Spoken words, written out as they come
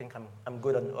think I'm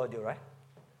good on audio, right?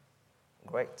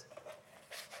 Great.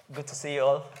 Good to see you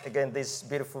all again this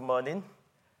beautiful morning.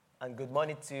 And good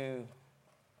morning to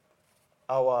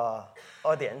our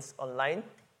audience online,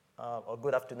 or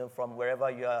good afternoon from wherever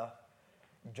you are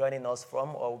joining us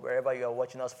from or wherever you are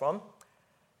watching us from.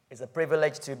 It's a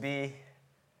privilege to be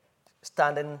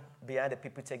standing behind the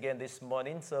pulpit again this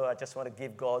morning. So I just want to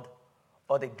give God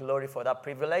all the glory for that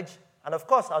privilege. And of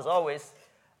course, as always,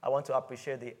 I want to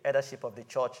appreciate the eldership of the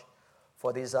church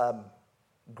for this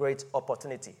great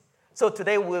opportunity. So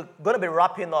today we're going to be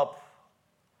wrapping up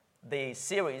the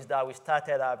series that we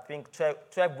started, I think,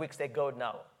 12 weeks ago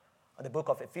now on the book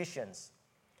of Ephesians.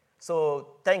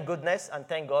 So thank goodness and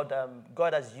thank God,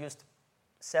 God has used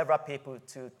several people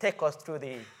to take us through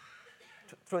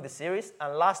the series.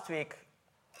 And last week,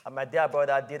 my dear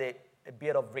brother did a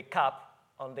bit of recap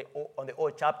on the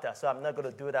old chapter, so I'm not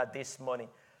going to do that this morning.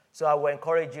 So I will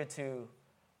encourage you to,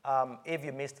 if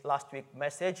you missed last week's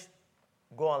message,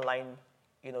 go online,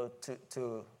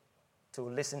 to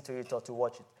listen to it or to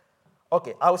watch it.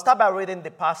 Okay, I will start by reading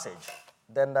the passage,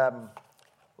 then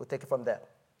we'll take it from there.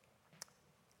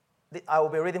 I will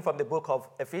be reading from the book of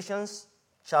Ephesians,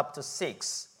 chapter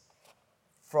 6,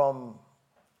 from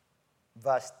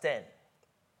verse 10.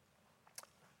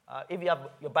 If you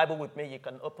have your Bible with me, you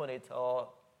can open it, or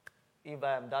if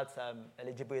that's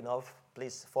eligible enough,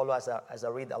 please follow as I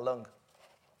read along.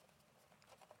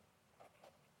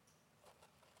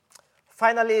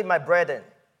 Finally, my brethren,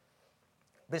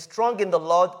 be strong in the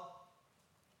Lord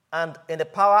and in the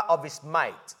power of his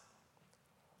might.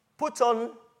 Put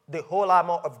on the whole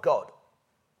armor of God,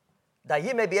 that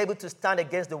ye may be able to stand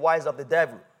against the wiles of the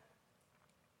devil.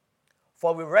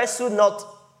 For we wrestle not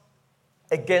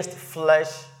against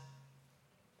flesh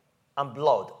and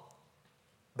blood,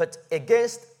 but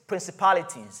against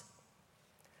principalities,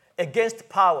 against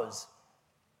powers,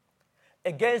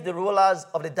 against the rulers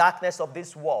of the darkness of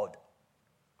this world,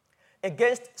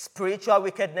 against spiritual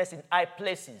wickedness in high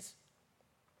places.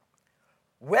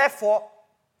 Wherefore,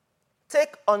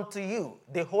 take unto you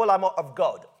the whole armor of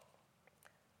God,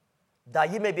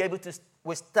 that ye may be able to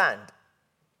withstand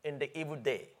in the evil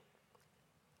day.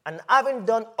 And having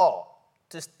done all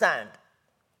to stand,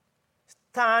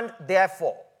 stand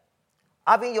therefore,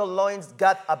 having your loins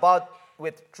girt about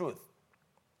with truth,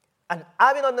 and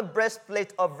having on the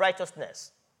breastplate of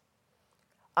righteousness,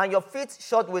 and your feet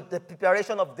shod with the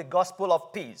preparation of the gospel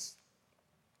of peace.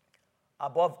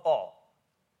 Above all,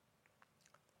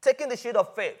 taking the shield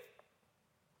of faith,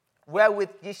 wherewith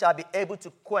ye shall be able to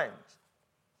quench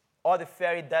all the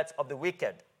fiery darts of the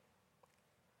wicked,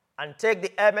 and take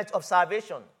the helmet of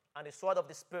salvation and the sword of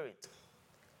the Spirit,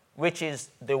 which is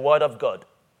the word of God,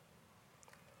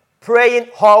 praying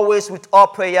always with all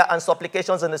prayer and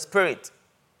supplications in the Spirit,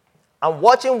 and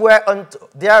watching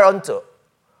thereunto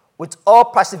with all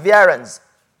perseverance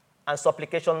and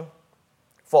supplication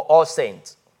for all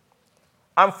saints.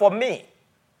 And for me,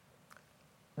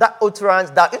 that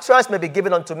utterance may be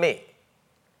given unto me,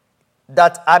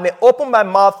 that I may open my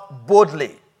mouth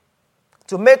boldly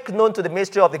to make known to the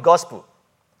mystery of the gospel,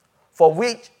 for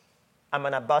which I'm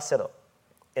an ambassador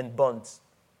in bonds,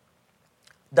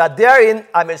 that therein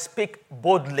I may speak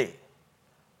boldly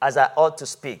as I ought to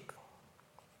speak.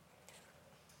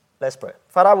 Let's pray.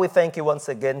 Father, we thank you once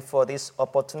again for this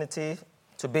opportunity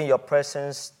to be in your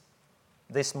presence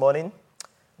this morning.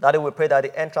 Daddy, we pray that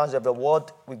the entrance of the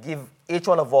word will give each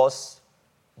one of us,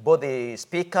 both the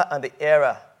speaker and the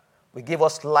hearer, will give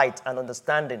us light and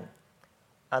understanding.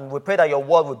 And we pray that your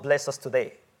word will bless us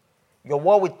today. Your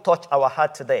word will touch our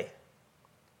heart today.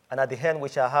 And at the end, we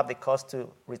shall have the cause to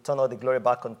return all the glory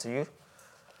back unto you.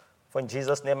 For in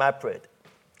Jesus' name I pray.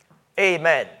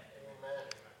 Amen.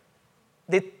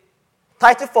 The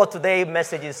title for today's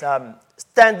message is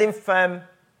Standing Firm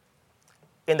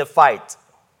in the Fight.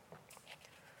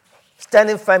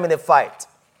 Standing firm in the fight.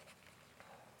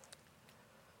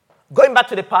 Going back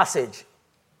to the passage,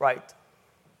 right?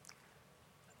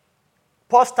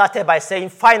 Paul started by saying,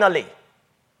 finally.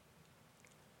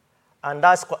 And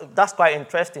that's quite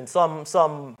interesting.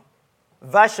 Some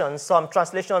versions, some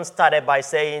translations started by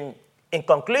saying, in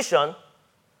conclusion,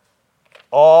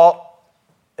 or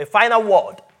a final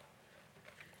word.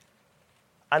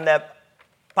 And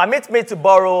permit me to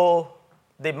borrow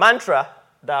the mantra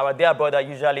that our dear brother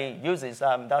usually uses.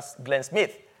 That's Glenn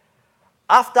Smith.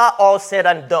 After all said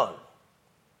and done,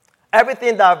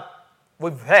 everything that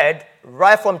we've heard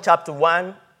right from chapter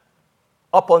 1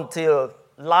 up until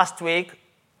last week,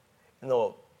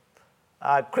 dear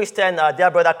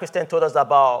brother Christian told us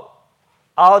about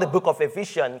how the book of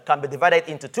Ephesians can be divided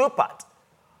into two parts.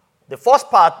 The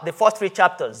first part, the first three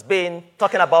chapters, being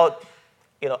talking about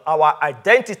our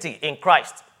identity in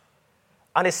Christ.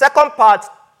 And the second part,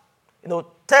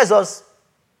 tells us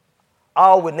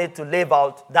how we need to live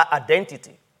out that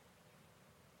identity.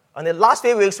 And the last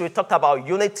few weeks, we talked about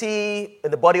unity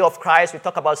in the body of Christ. We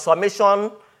talked about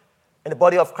submission in the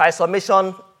body of Christ,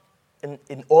 submission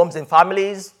in homes and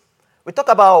families. We talk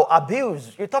about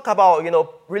abuse. We talk about,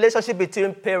 relationship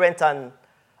between parents and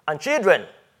children.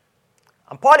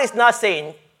 And Paul is now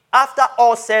saying, after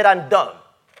all said and done,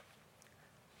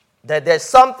 that there's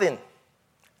something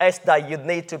else that you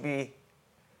need to be,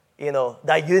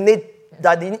 that you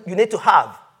need to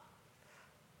have.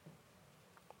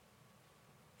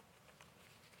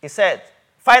 He said,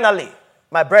 finally,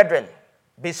 my brethren,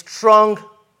 be strong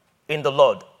in the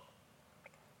Lord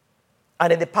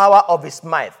and in the power of his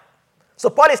might.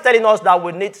 So Paul is telling us that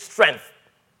we need strength.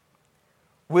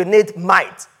 We need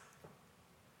might.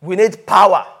 We need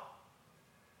power.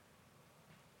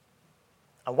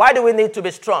 And why do we need to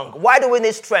be strong? Why do we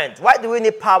need strength? Why do we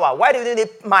need power? Why do we need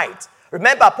might?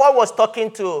 Remember, Paul was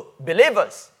talking to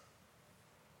believers.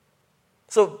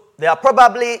 So they are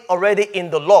probably already in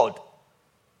the Lord.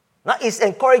 Now he's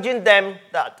encouraging them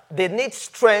that they need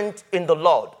strength in the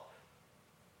Lord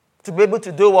to be able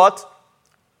to do what?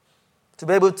 To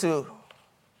be able to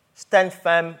stand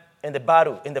firm in the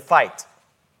battle, in the fight.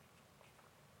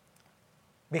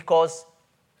 Because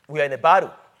we are in a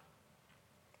battle.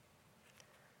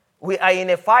 We are in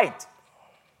a fight.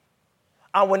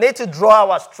 And we need to draw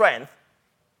our strength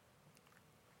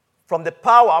from the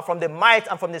power, from the might,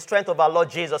 and from the strength of our Lord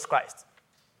Jesus Christ.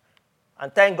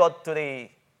 And thank God to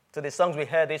the songs we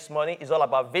heard this morning. It's all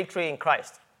about victory in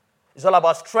Christ. It's all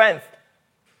about strength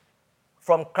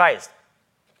from Christ.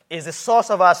 It's the source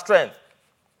of our strength.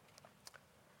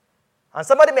 And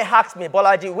somebody may ask me,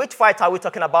 Bolaji, which fight are we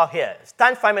talking about here?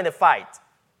 Stand firm in the fight.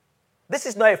 This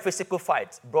is not a physical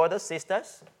fight, brothers,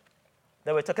 sisters,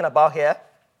 that we're talking about here.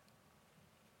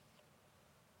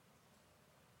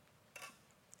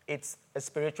 It's a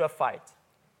spiritual fight.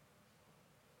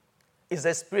 It's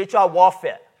a spiritual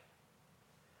warfare.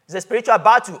 It's a spiritual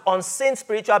battle, unseen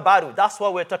spiritual battle. That's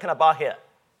what we're talking about here.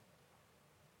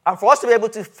 And for us to be able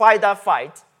to fight that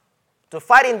fight, to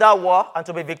fight in that war, and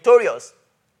to be victorious,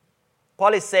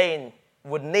 Paul is saying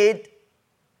we need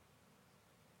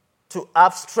to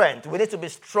have strength. We need to be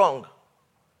strong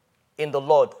in the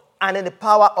Lord and in the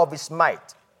power of his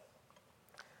might.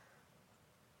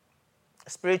 A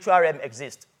spiritual realm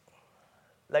exists.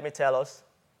 Let me tell us.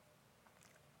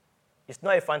 It's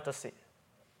not a fantasy.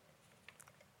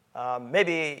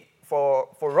 Maybe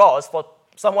for us, for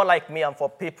someone like me, and for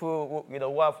people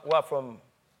who are from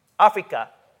Africa,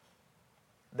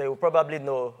 they will probably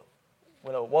know,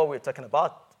 what we're talking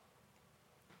about.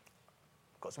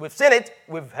 Because we've seen it,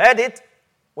 we've heard it,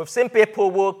 we've seen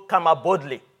people who come out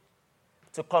boldly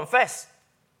to confess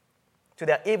to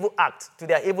their evil act, to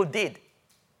their evil deed.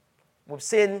 We've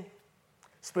seen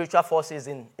spiritual forces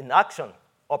in action,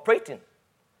 operating.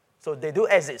 So they do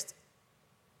exist.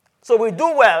 So we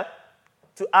do well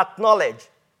to acknowledge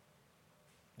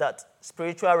that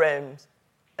spiritual realms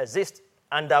exist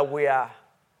and that we are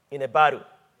in a battle,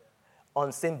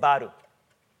 unseen battle.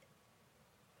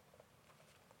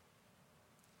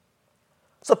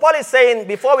 So Paul is saying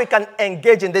before we can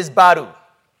engage in this battle,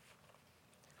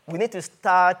 we need to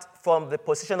start from the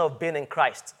position of being in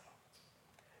Christ.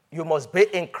 You must be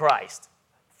in Christ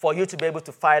for you to be able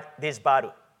to fight this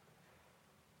battle.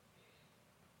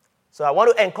 So I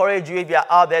want to encourage you, if you are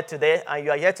out there today and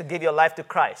you are here to give your life to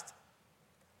Christ,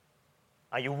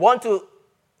 and you want to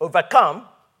overcome,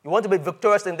 you want to be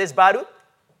victorious in this battle,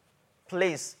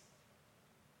 please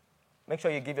make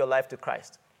sure you give your life to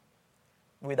Christ.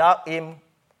 Without him,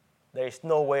 there is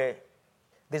no way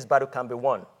this battle can be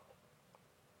won.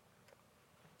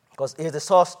 Because he is the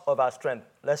source of our strength.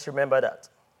 Let's remember that.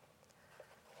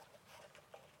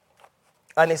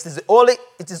 And it is only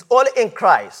in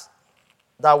Christ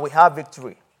that we have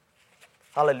victory.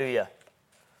 Hallelujah.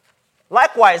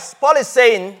 Likewise, Paul is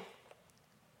saying,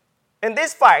 in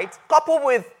this fight, coupled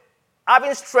with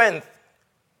having strength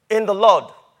in the Lord,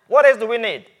 what else do we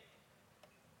need?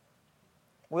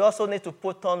 We also need to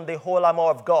put on the whole armor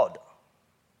of God.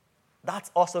 That's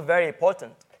also very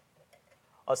important.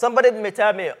 Or somebody may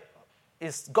tell me,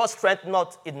 is God's strength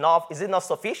not enough? Is it not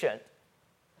sufficient?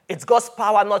 Is God's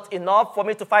power not enough for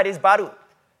me to fight this battle?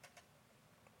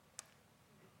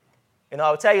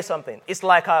 I'll tell you something. It's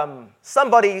like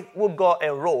somebody who got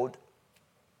enrolled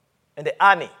in the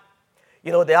army.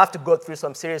 They have to go through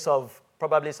some series of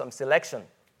probably some selection.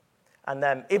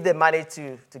 And if they manage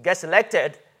to get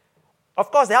selected,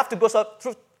 of course, they have to go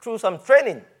through some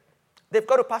training. They've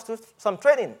got to pass through some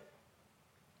training.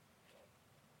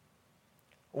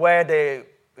 where they,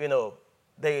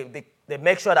 they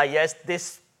make sure that, yes,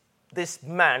 this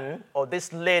man or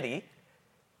this lady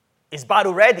is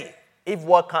battle ready if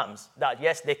war comes, that,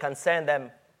 yes, they can send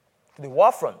them to the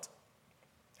war front.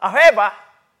 However,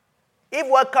 if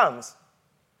war comes,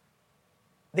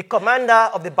 the commander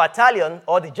of the battalion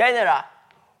or the general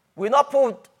will not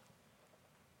put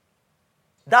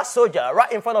that soldier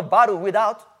right in front of battle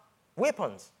without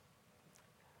weapons.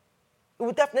 He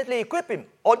will definitely equip him,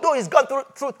 although he's gone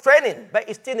through training, but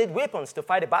he still needs weapons to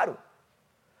fight the battle.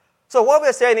 So what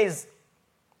we're saying is,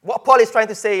 what Paul is trying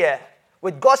to say here,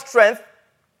 with God's strength,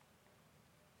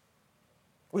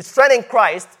 with strength in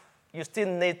Christ, you still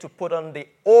need to put on the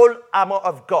whole armor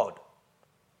of God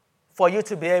for you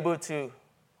to be able to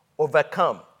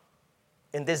overcome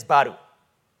in this battle,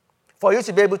 for you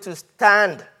to be able to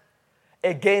stand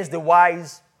against the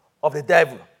wiles of the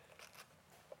devil.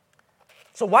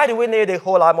 So why do we need the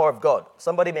whole armor of God?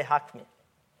 Somebody may ask me.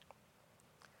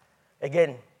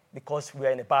 Again, because we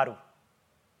are in a battle.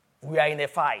 We are in a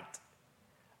fight.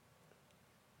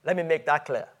 Let me make that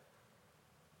clear.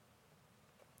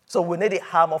 So we need the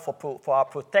armor for our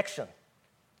protection,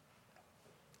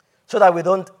 so that we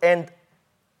don't end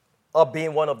up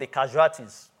being one of the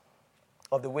casualties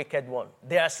of the wicked one.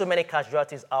 There are so many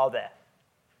casualties out there.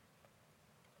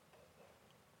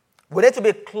 We need to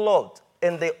be clothed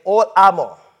in the whole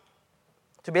armor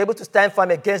to be able to stand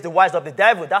firm against the wiles of the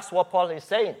devil. That's what Paul is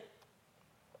saying.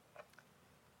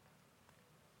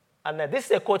 And this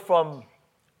is a quote from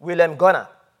William Gunnar.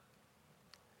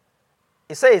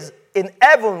 He says, "In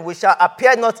heaven we shall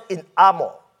appear not in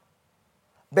armor,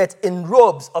 but in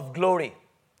robes of glory.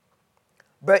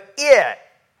 But here,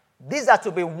 these are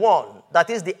to be worn." That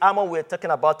is the armor we're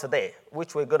talking about today,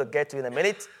 which we're going to get to in a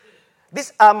minute.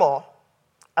 This armor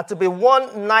are to be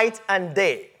worn night and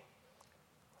day.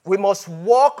 We must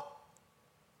walk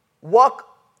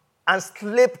and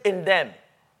sleep in them,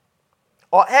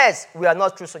 or else we are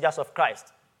not true soldiers of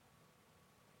Christ.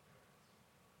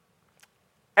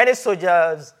 Any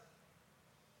soldiers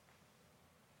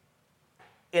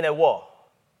in a war,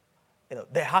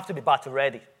 they have to be battle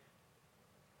ready.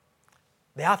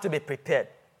 They have to be prepared,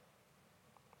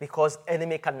 because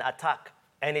enemy can attack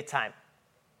anytime.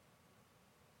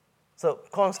 So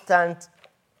constant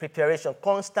preparation,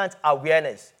 constant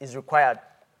awareness is required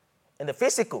in the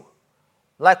physical,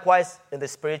 likewise in the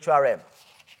spiritual realm.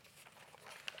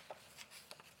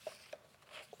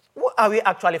 What are we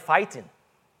actually fighting?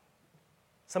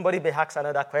 Somebody may ask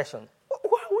another question.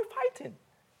 Who are we fighting?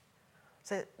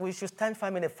 Say, we should stand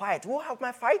firm in a fight. Who am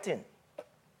I fighting?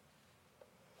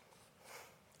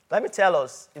 Let me tell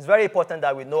us, it's very important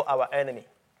that we know our enemy.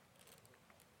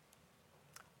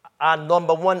 Our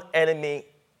number one enemy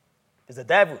is the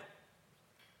devil.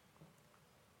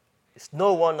 It's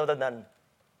no one other than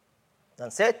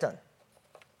Satan.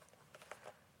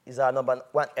 He's our number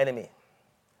one enemy.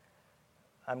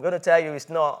 I'm going to tell you, it's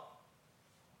not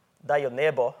that your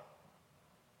neighbor,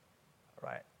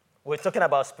 right? We're talking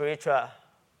about spiritual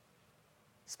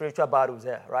battles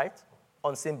there, right?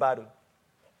 Unseen battle.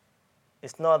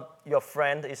 It's not your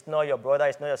friend, it's not your brother,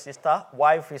 it's not your sister.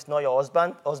 Wife is not your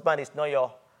husband. Husband is not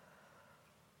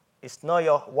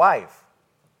your wife.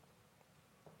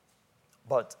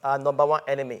 But our number one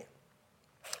enemy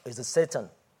is the Satan.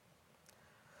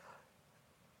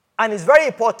 And it's very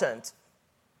important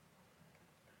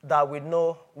that we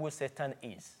know who Satan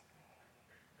is.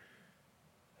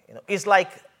 It's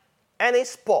like any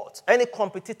sport, any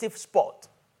competitive sport.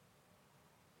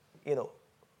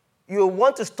 You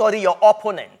want to study your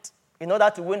opponent in order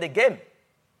to win the game.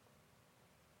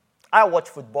 I watch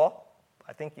football.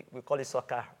 I think we call it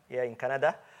soccer here in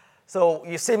Canada. So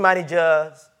you see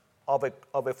managers of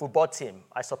a football team.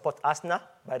 I support Arsenal,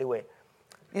 by the way.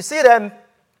 You see them,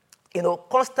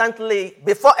 constantly,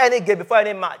 before any game, before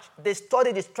any match, they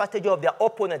study the strategy of their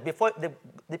opponent before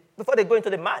they go into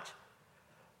the match.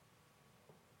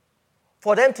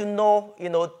 For them to know,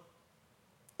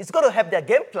 it's going to help their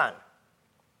game plan.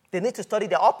 They need to study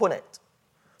their opponent.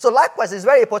 So likewise, it's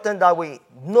very important that we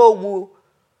know who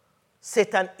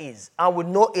Satan is, and we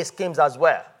know his schemes as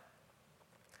well,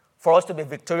 for us to be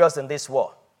victorious in this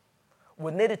war.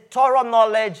 We need a thorough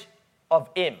knowledge of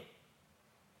him.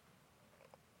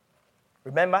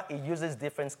 Remember, he uses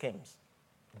different schemes,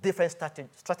 different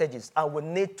strategies, and we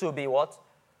need to be what?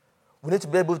 We need to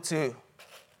be able to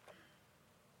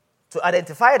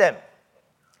identify them.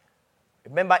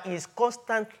 Remember, he is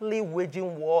constantly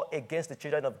waging war against the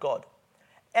children of God.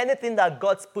 Anything that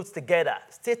God puts together,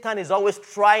 Satan is always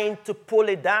trying to pull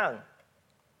it down.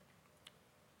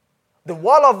 The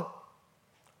wall of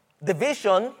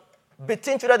division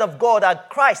between children of God and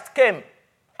Christ came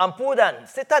and pulled down.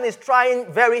 Satan is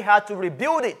trying very hard to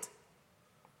rebuild it.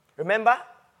 Remember?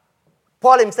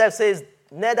 Paul himself says,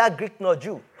 neither Greek nor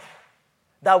Jew,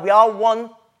 that we are one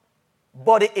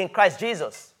body in Christ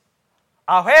Jesus.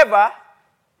 However,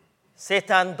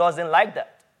 Satan doesn't like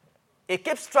that. He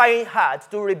keeps trying hard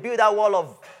to rebuild that wall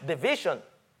of division.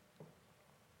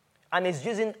 And he's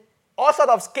using all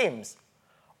sorts of schemes,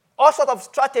 all sorts of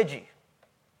strategy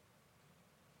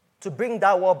to bring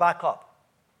that wall back up.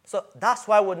 So that's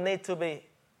why we need to be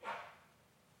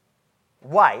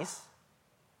wise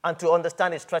and to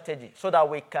understand his strategy so that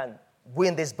we can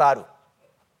win this battle.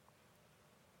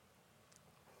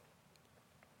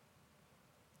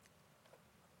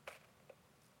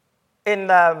 In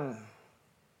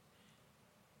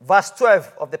verse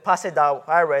 12 of the passage that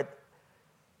I read,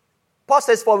 Paul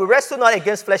says, for we wrestle not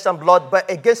against flesh and blood, but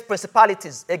against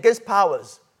principalities, against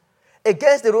powers,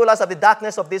 against the rulers of the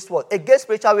darkness of this world, against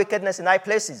spiritual wickedness in high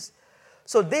places.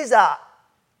 So these are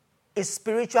his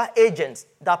spiritual agents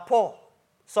that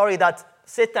that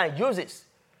Satan uses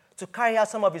to carry out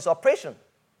some of his operation.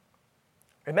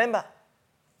 Remember,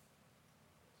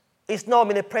 it's not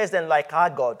omnipresent like our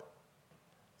God.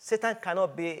 Satan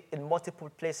cannot be in multiple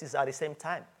places at the same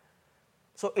time.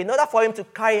 So in order for him to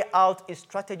carry out his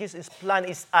strategies, his plan,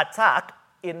 his attack,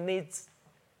 he needs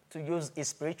to use his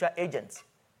spiritual agents.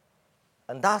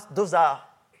 And those are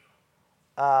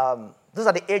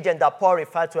the agents that Paul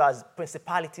referred to as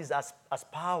principalities, as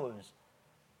powers,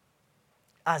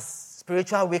 as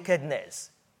spiritual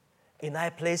wickedness in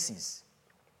high places.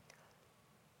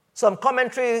 Some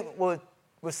commentary will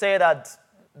say that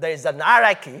there is an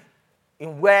hierarchy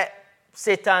in where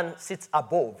Satan sits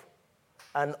above,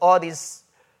 and all these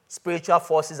spiritual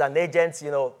forces and agents,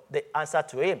 they answer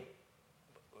to him.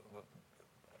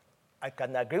 I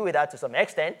can agree with that to some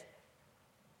extent.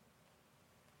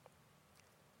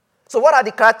 So what are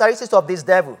the characteristics of this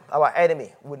devil, our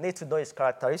enemy? We need to know his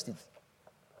characteristics.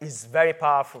 He's very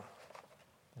powerful.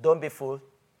 Don't be fooled.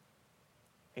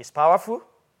 He's powerful,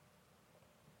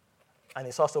 and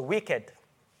he's also wicked.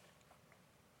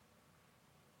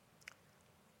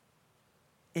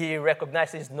 He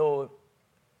recognizes no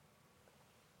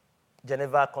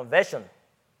Geneva Convention.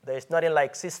 There is nothing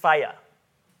like ceasefire.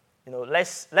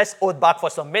 Let's hold back for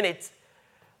some minutes.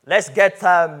 Let's get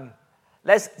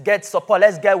support.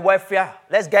 Let's get welfare.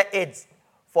 Let's get aid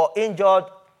for injured,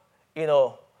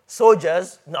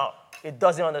 soldiers. No, it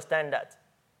doesn't understand that.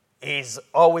 He's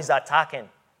always attacking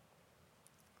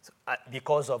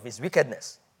because of his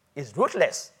wickedness. He's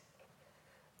ruthless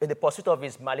in the pursuit of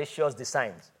his malicious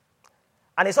designs.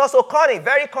 And he's also cunning,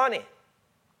 very cunning.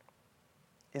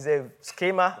 He's a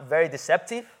schemer, very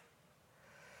deceptive.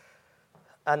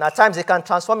 And at times he can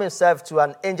transform himself to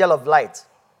an angel of light.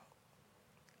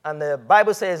 And the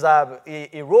Bible says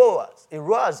he roars,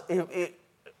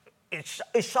 he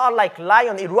shouts like a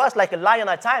lion, he roars like a lion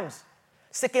at times,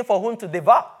 seeking for whom to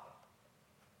devour.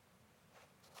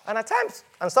 And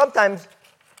sometimes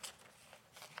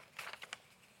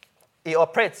he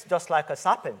operates just like a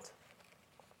serpent.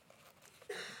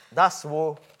 That's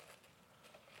who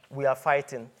we are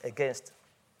fighting against.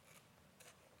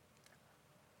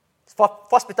 1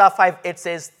 Peter 5:8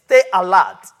 says, stay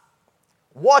alert.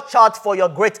 Watch out for your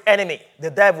great enemy,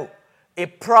 the devil. He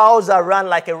prowls around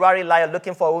like a roaring lion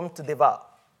looking for whom to devour.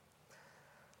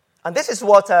 And this is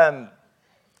what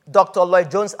Dr.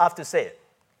 Lloyd Jones has to say.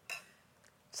 He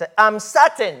said, I'm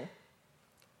certain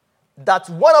that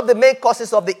one of the main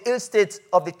causes of the ill state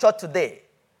of the church today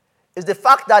is the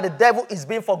fact that the devil is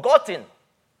being forgotten.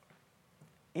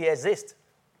 He exists.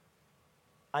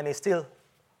 And he's still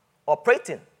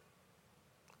operating.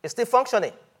 He's still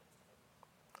functioning.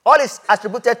 All is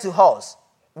attributed to us.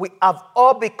 We have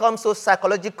all become so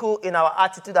psychological in our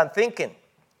attitude and thinking.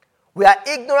 We are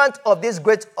ignorant of this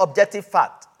great objective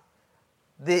fact.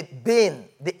 The being,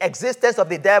 the existence of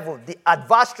the devil, the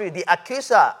adversary, the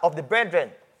accuser of the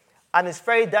brethren, and his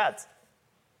very that.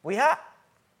 We are.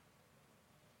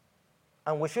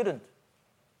 And we shouldn't.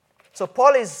 So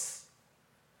Paul is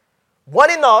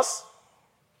warning us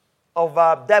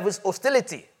of devil's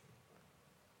hostility.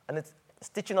 And it's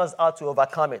teaching us how to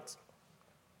overcome it.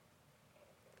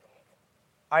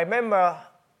 I remember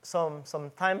some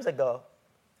times ago,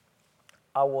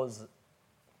 I was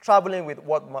traveling with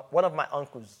one of my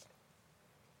uncles.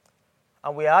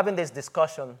 And we were having this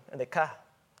discussion in the car.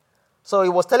 So he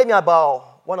was telling me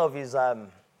about one of his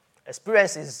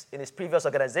experiences in his previous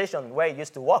organization where he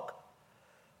used to work.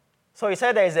 So he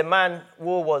said there is a man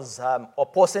who was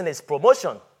opposing his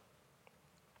promotion.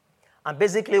 And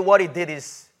basically what he did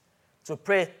is to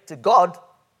pray to God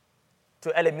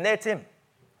to eliminate him,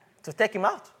 to take him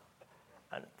out.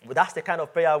 And that's the kind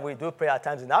of prayer we do pray at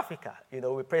times in Africa.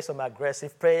 We pray some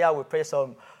aggressive prayer. We pray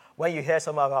some, when you hear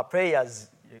some of our prayers,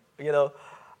 I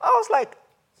was like,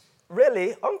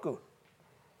 really, uncle?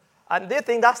 And do you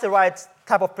think that's the right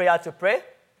type of prayer to pray?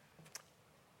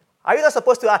 Are you not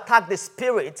supposed to attack the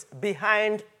spirit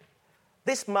behind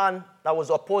this man that was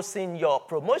opposing your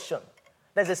promotion?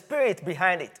 There's a spirit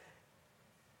behind it.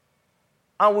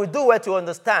 And we do well to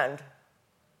understand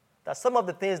that some of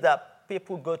the things that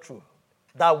people go through,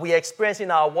 that we experience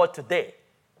in our world today,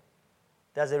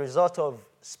 there's a result of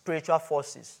spiritual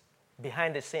forces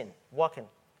behind the scene working.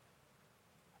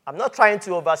 I'm not trying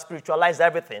to over-spiritualize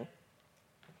everything,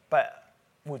 but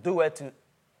we do well to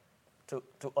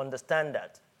understand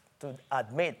that, to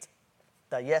admit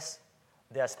that, yes,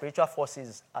 there are spiritual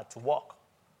forces at work,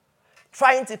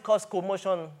 trying to cause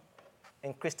commotion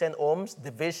in Christian homes,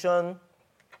 division,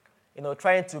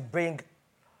 trying to bring,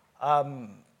 all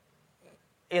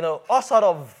sort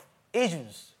of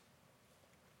issues.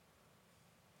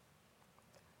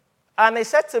 And I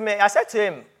said to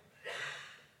him,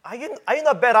 are you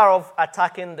not better off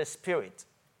attacking the spirit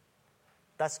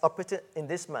that's operating in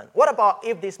this man? What about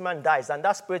if this man dies and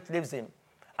that spirit leaves him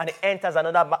and it enters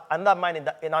another man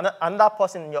in another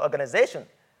person in your organization,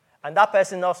 and that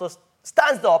person also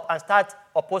stands up and starts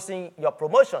opposing your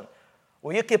promotion?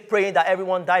 Will you keep praying that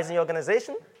everyone dies in your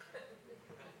organization?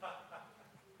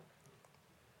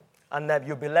 And then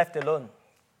you'll be left alone.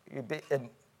 You'll be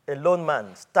a lone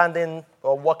man standing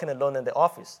or walking alone in the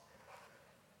office.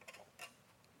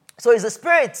 So it's the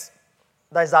spirit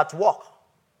that is at work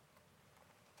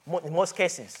in most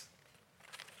cases.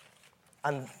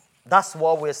 And that's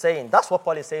what we're saying. That's what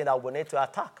Paul is saying that we need to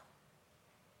attack.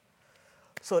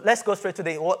 So let's go straight to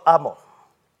the whole armor.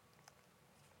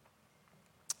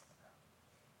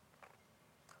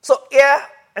 So here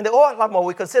in the whole armor,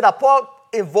 we can see that Paul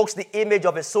invokes the image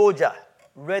of a soldier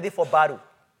ready for battle.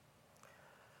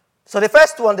 So the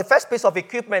first piece of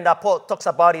equipment that Paul talks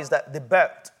about is the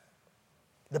belt.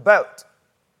 The belt.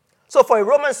 So for a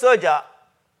Roman soldier,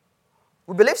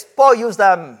 we believe Paul used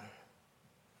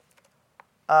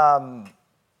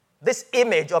this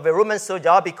image of a Roman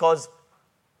soldier because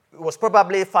it was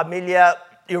probably familiar.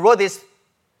 He wrote this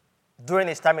during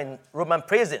his time in Roman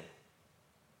prison.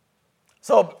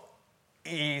 So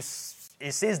he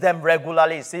sees them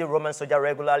regularly. He sees Roman soldier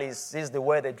regularly. He sees the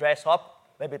way they dress up.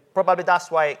 Probably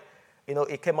that's why,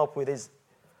 he came up with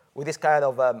this kind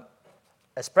of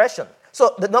expression.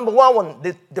 So the number one,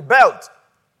 the belt.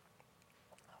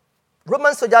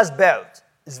 Roman soldiers' belt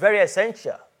is very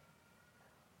essential.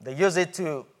 They use it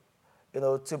to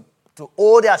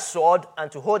hold their sword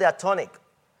and to hold their tunic.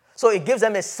 So it gives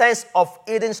them a sense of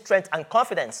hidden strength and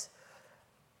confidence.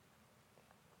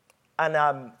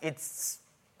 And it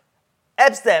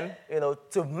helps them,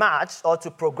 to march or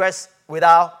to progress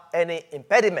without any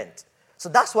impediment. So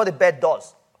that's what the belt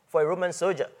does for a Roman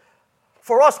soldier.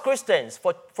 For us Christians,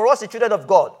 for us the children of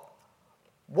God,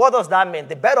 what does that mean?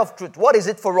 The belt of truth, what is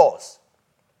it for us?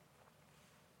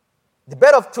 The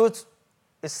belt of truth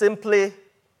is simply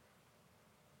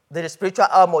the spiritual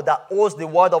armor that holds the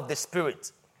word of the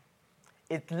Spirit.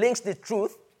 It links the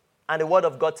truth and the word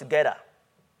of God together.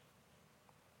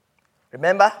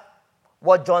 Remember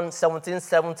what John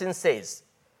 17:17 says,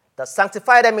 that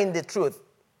sanctify them in the truth.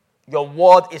 Your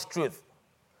word is truth.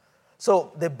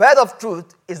 So the belt of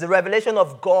truth is the revelation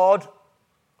of God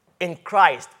in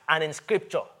Christ and in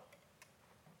Scripture.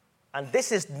 And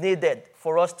this is needed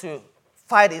for us to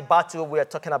fight the battle we are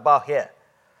talking about here.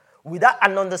 Without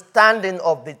an understanding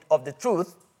of the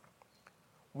truth,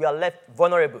 we are left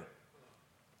vulnerable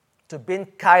to being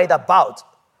carried about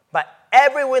by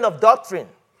every wind of doctrine,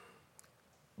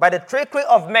 by the trickery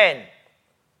of men,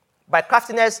 by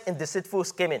craftiness in deceitful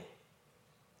scheming.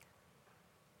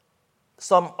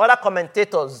 Some other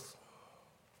commentators,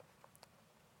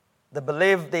 they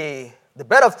believe the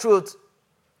belt of truth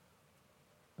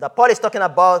that Paul is talking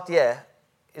about here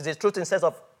is the truth in sense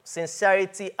of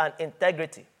sincerity and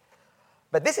integrity.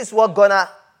 But this is what Gunnar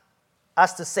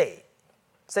has to say.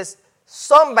 It says,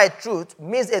 some by truth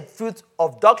means a truth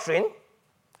of doctrine,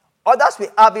 others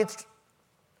will have it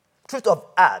truth of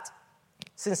heart,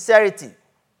 sincerity.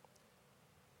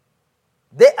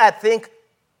 They, I think,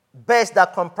 best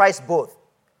that comprise both.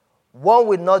 One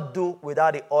will not do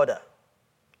without the other.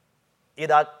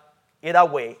 Either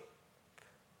way,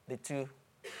 the two,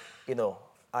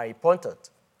 are important.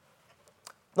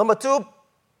 Number two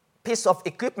piece of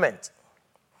equipment,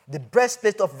 the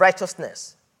breastplate of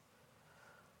righteousness.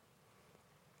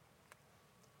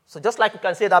 So just like you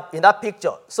can see that in that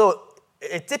picture. So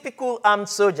a typical armed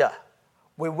soldier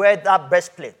will wear that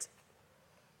breastplate.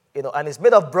 and it's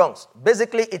made of bronze.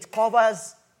 Basically, it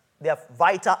covers their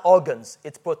vital organs.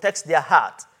 It protects their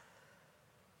heart.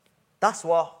 That's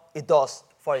what it does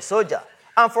for a soldier.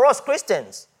 And for us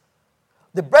Christians,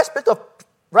 the breastplate of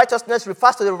righteousness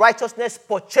refers to the righteousness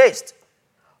purchased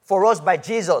for us by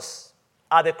Jesus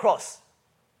at the cross.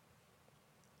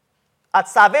 At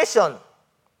salvation,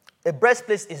 a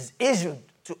breastplate is issued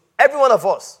to every one of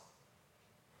us,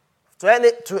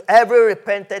 to every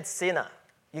repentant sinner.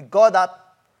 You got that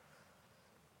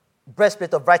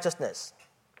breastplate of righteousness,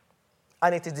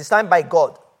 and it is designed by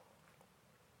God.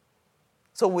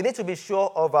 So we need to be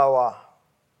sure of our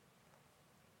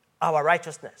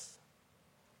righteousness.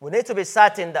 We need to be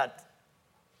certain that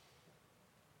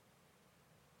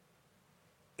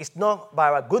it's not by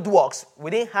our good works.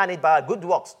 We didn't earn it by our good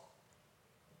works.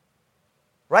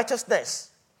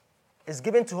 Righteousness is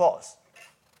given to us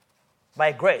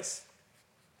by grace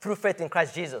through faith in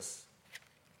Christ Jesus.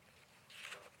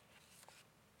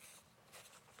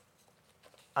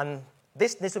 And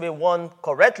this needs to be worn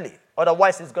correctly,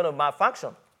 otherwise it's going to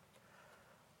malfunction.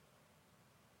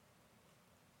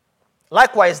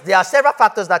 Likewise, there are several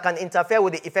factors that can interfere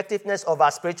with the effectiveness of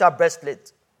our spiritual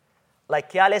breastplate, like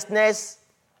carelessness,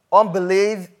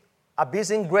 unbelief,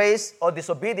 abusing grace, or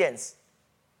disobedience.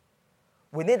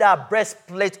 We need our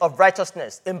breastplate of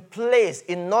righteousness in place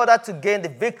in order to gain the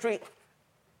victory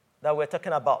that we're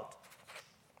talking about.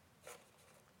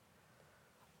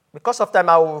 Because of time,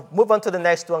 I will move on to the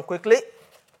next one quickly.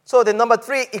 So the number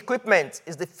 3 equipment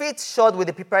is the feet shod with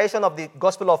the preparation of the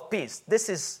gospel of peace. This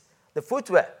is the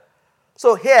footwear.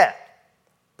 So here,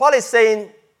 Paul is saying,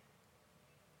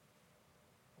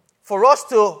 for us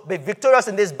to be victorious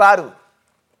in this battle,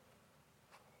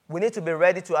 we need to be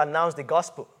ready to announce the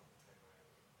gospel,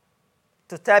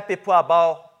 to tell people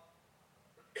about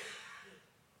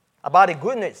the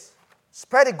goodness,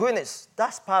 spread the goodness.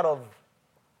 That's part of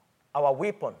our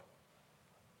weapon.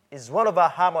 It's one of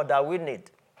our armor that we need,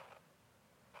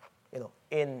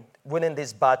 in winning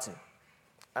this battle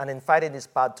and in fighting this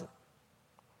battle.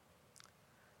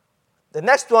 The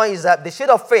next one is the shield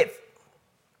of faith.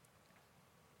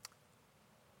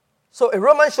 So a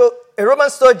Roman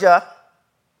soldier,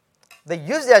 they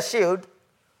use their shield,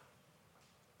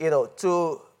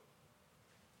 to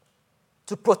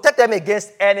protect them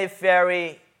against any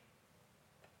fiery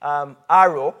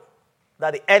arrow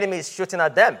that the enemy is shooting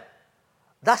at them.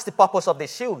 That's the purpose of the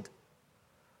shield.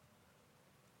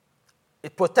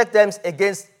 It protects them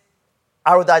against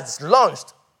arrow that's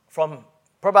launched from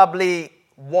probably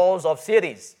walls of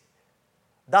cities.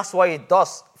 That's what it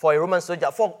does for a Roman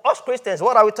soldier. For us Christians,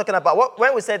 what are we talking about?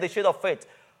 When we say the shield of faith,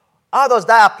 how does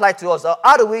that apply to us?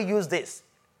 How do we use this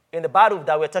in the battle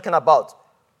that we're talking about?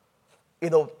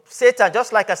 Satan,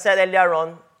 just like I said earlier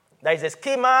on, there is a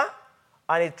schemer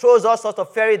and it throws all sorts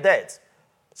of fairy darts.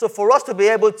 So for us to be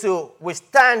able to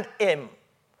withstand him,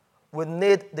 we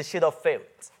need the shield of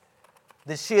faith.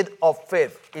 The shield of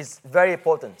faith is very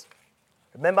important.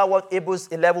 Remember what Hebrews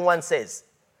 11:1 says.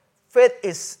 Faith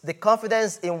is the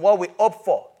confidence in what we hope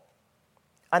for,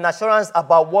 an assurance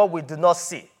about what we do not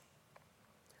see.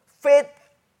 Faith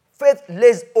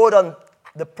lays hold on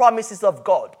the promises of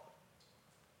God.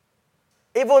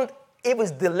 Even if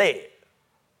it's delayed,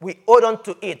 we hold on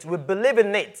to it. We believe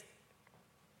in it.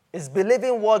 It's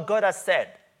believing what God has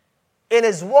said in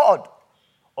His Word,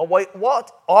 or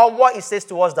what He says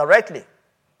to us directly.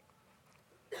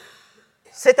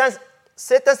 Satan's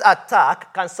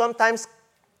attack can sometimes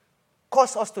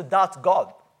cause us to doubt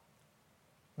God.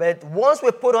 But once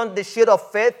we put on the shield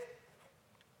of faith,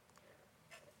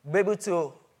 we're able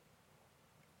to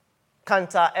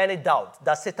counter any doubt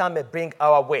that Satan may bring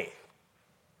our way.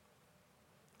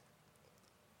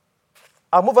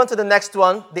 I'll move on to the next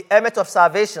one, the helmet of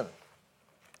salvation.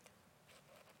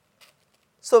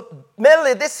 So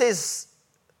mainly this is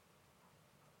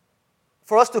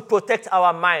for us to protect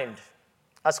our mind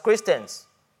as Christians.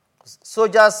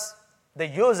 Soldiers, they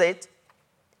use it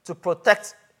to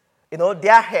protect,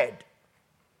 their head.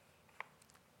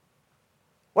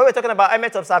 When we're talking about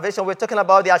helmet of salvation, we're talking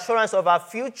about the assurance of our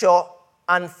future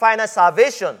and final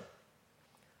salvation.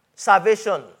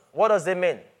 Salvation, what does it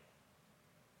mean?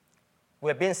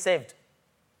 We're being saved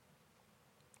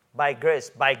by grace,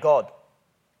 by God.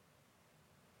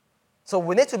 So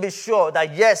we need to be sure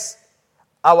that, yes,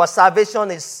 our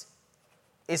salvation is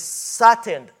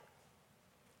certain,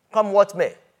 come what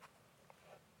may.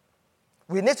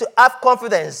 We need to have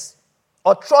confidence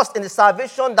or trust in the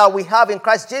salvation that we have in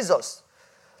Christ Jesus.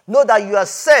 Know that you are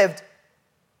saved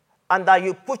and that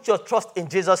you put your trust in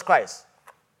Jesus Christ.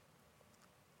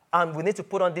 And we need to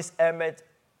put on this helmet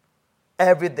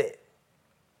every day.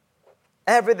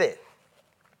 Every day.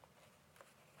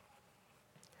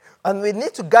 And we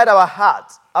need to guide our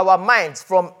hearts, our minds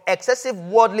from excessive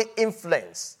worldly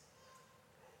influence.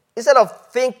 Instead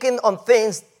of thinking on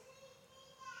things,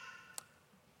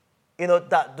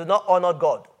 that do not honor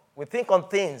God, we think on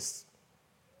things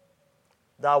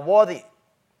that are worthy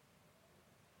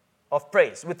of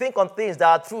praise. We think on things that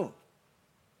are true,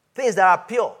 things that are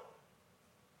pure.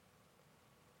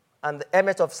 And the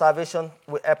helmet of salvation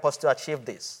will help us to achieve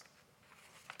this.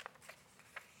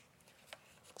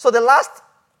 So the last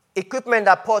equipment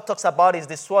that Paul talks about is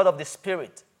the sword of the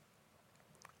Spirit.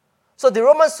 So the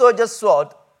Roman soldier's sword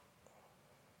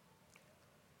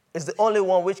is the only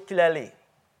one which clearly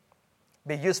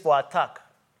be used for attack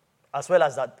as well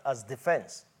as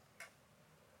defense.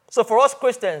 So for us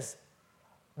Christians,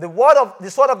 the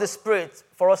sword of the Spirit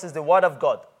for us is the Word of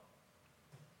God.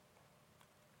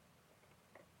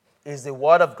 Is the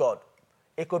Word of God.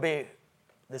 It could be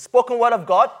the spoken Word of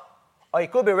God, or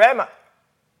it could be Rhema.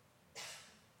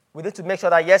 We need to make sure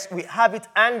that, yes, we have it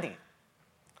handy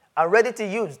and ready to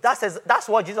use. That's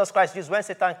what Jesus Christ used when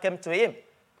Satan came to him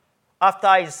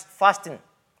after his fasting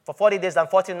for 40 days and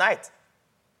 40 nights.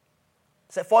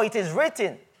 He said, for it is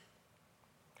written.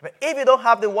 But if you don't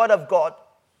have the Word of God,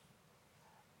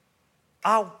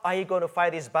 how are you going to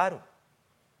fight this battle?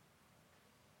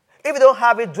 If you don't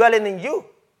have it dwelling in you,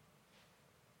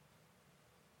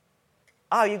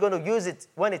 how are you going to use it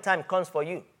when the time comes for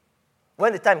you?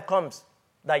 When the time comes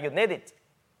that you need it?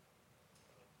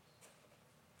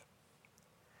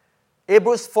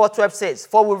 Hebrews 4:12 says,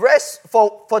 For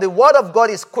the word of God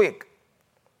is quick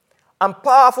and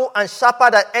powerful and sharper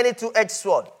than any two-edged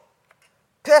sword,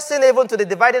 piercing even to the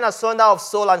dividing asunder of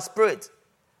soul and spirit,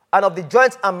 and of the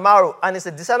joints and marrow, and is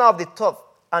a discerner of the thought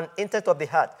and intent of the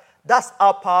heart. That's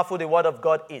how powerful the word of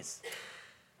God is.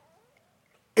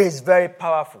 It's very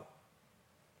powerful.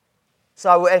 So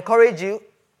I will encourage you,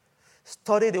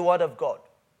 study the Word of God.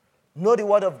 Know the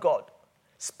Word of God.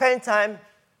 Spend time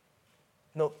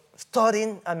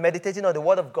studying and meditating on the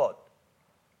Word of God,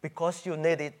 because you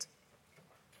need it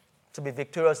to be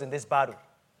victorious in this battle.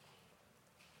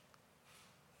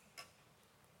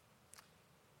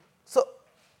 So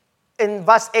in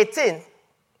verse 18,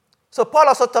 so Paul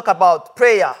also talked about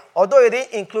prayer, although he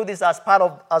didn't include this as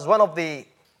one of the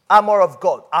armor of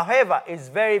God. However, it's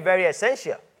very, very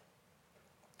essential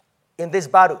in this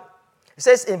battle. It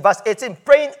says in verse 18,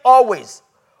 praying always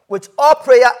with all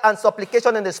prayer and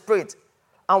supplication in the Spirit,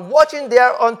 and watching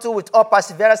thereunto with all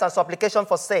perseverance and supplication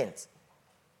for saints.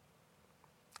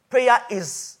 Prayer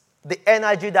is the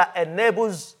energy that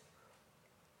enables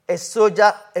a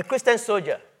Christian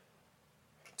soldier,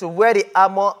 to wear the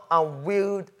armor and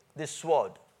wield the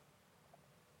sword.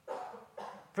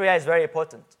 Prayer is very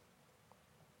important.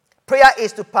 Prayer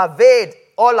is to pervade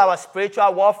all our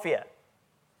spiritual warfare.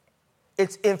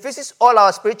 It infuses all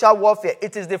our spiritual warfare.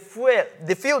 It is the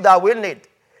fuel that we need.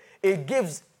 It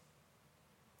gives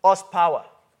us power.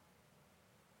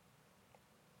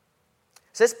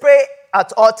 It says pray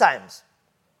at all times.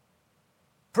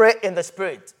 Pray in the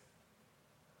Spirit.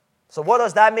 So what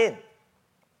does that mean?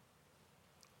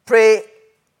 Pray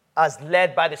as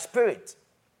led by the Spirit.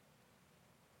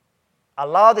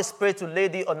 Allow the Spirit to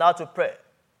lead you on how to pray.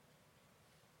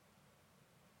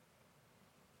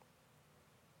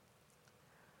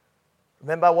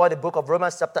 Remember what the book of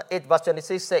Romans chapter 8 verse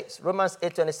 26 says. Romans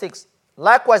 8:26.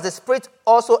 Likewise, the Spirit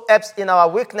also helps in our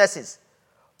weaknesses.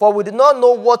 For we do not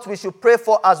know what we should pray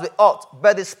for as we ought,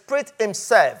 but the Spirit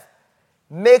himself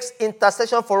makes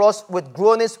intercession for us with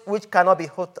groanings which cannot be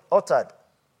uttered.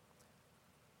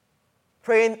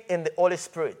 Praying in the Holy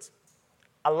Spirit.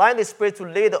 Allowing the Spirit to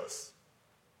lead us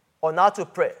on how to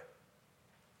pray.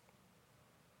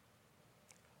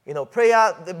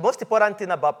 Prayer, the most important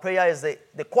thing about prayer is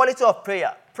the quality of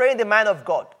prayer. Pray in the mind of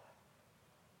God.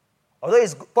 Although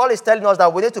Paul is telling us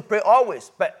that we need to pray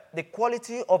always, but the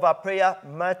quality of our prayer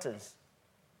matters.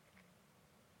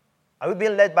 Are we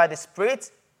being led by the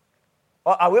Spirit?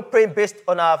 Or are we praying based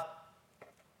on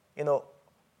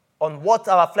on what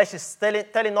our flesh is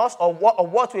telling us, or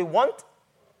what we want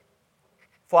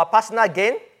for our personal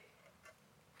gain?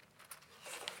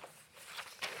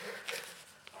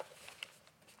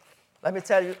 Let me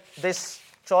tell you, this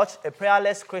church, a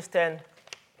prayerless Christian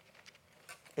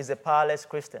is a powerless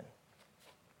Christian.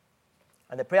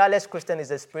 And a prayerless Christian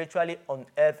is a spiritually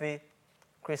unhealthy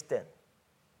Christian.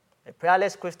 A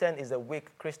prayerless Christian is a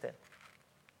weak Christian.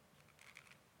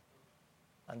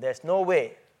 And there's no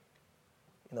way,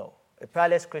 a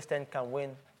prayerless Christian can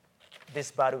win this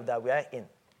battle that we are in.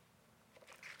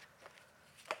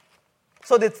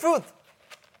 So the truth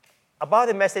about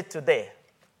the message today,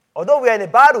 although we are in a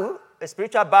battle, a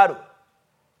spiritual battle,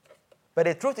 but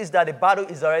the truth is that the battle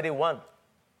is already won.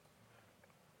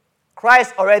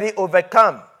 Christ already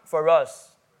overcome for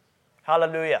us.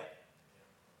 Hallelujah.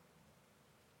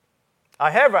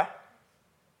 However,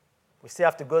 we still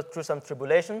have to go through some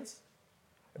tribulations.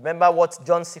 Remember what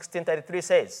John 16:33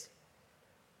 says.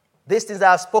 These things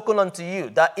I have spoken unto you,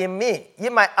 that in me ye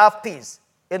might have peace.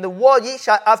 In the world ye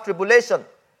shall have tribulation.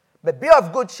 But be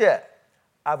of good cheer.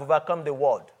 I have overcome the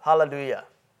world. Hallelujah.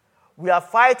 We are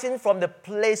fighting from the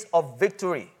place of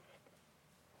victory.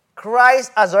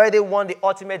 Christ has already won the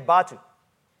ultimate battle.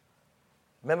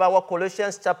 Remember what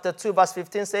Colossians chapter 2 verse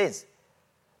 15 says.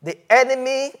 The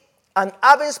enemy, and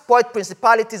having spoiled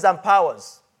principalities and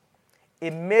powers,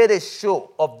 he made a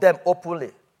show of them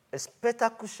openly, a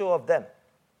spectacle show of them,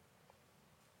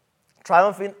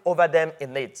 triumphing over them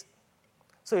in it.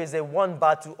 So it's a won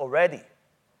battle already.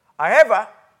 However,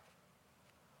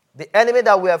 the enemy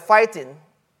that we are fighting,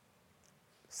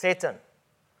 Satan,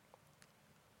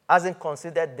 hasn't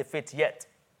considered defeat yet.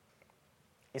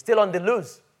 He's still on the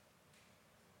loose.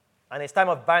 And his time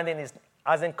of binding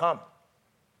hasn't come.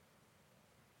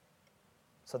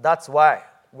 So that's why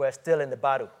we're still in the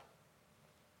battle.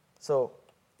 So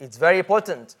it's very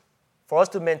important for us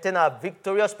to maintain our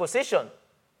victorious position.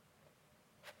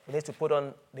 We need to put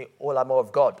on the whole armor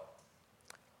of God.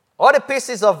 All the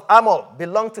pieces of armor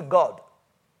belong to God.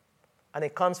 And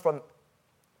it comes from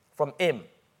Him.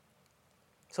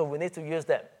 So we need to use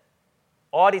them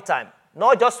all the time.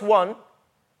 Not just one,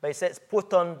 but He says,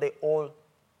 put on the whole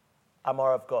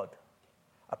armor of God.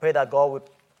 I pray that God will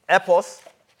help us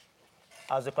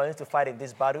as we continue to fight in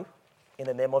this battle in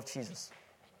the name of Jesus.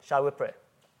 Shall we pray?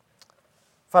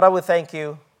 Father, we thank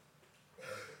you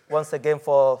once again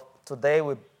for today.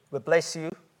 We bless you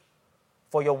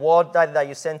for your word that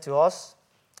you sent to us.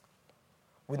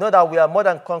 We know that we are more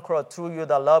than conquerors through you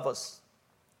that love us.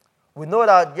 We know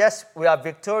that, yes, we are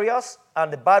victorious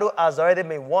and the battle has already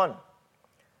been won.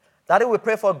 Daddy, we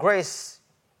pray for grace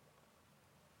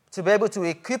to be able to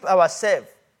equip ourselves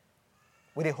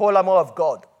with the whole armor of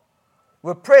God.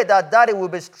 We pray that Daddy will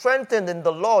be strengthened in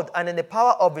the Lord and in the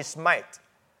power of His might.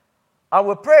 And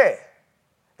we pray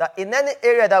that in any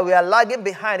area that we are lagging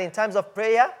behind in terms of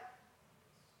prayer,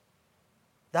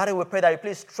 Daddy, we pray that you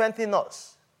please strengthen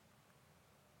us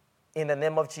in the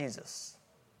name of Jesus.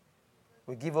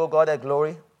 We give, oh God, the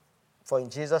glory, for in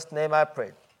Jesus' name I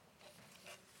pray.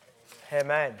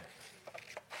 Amen.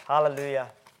 Hallelujah.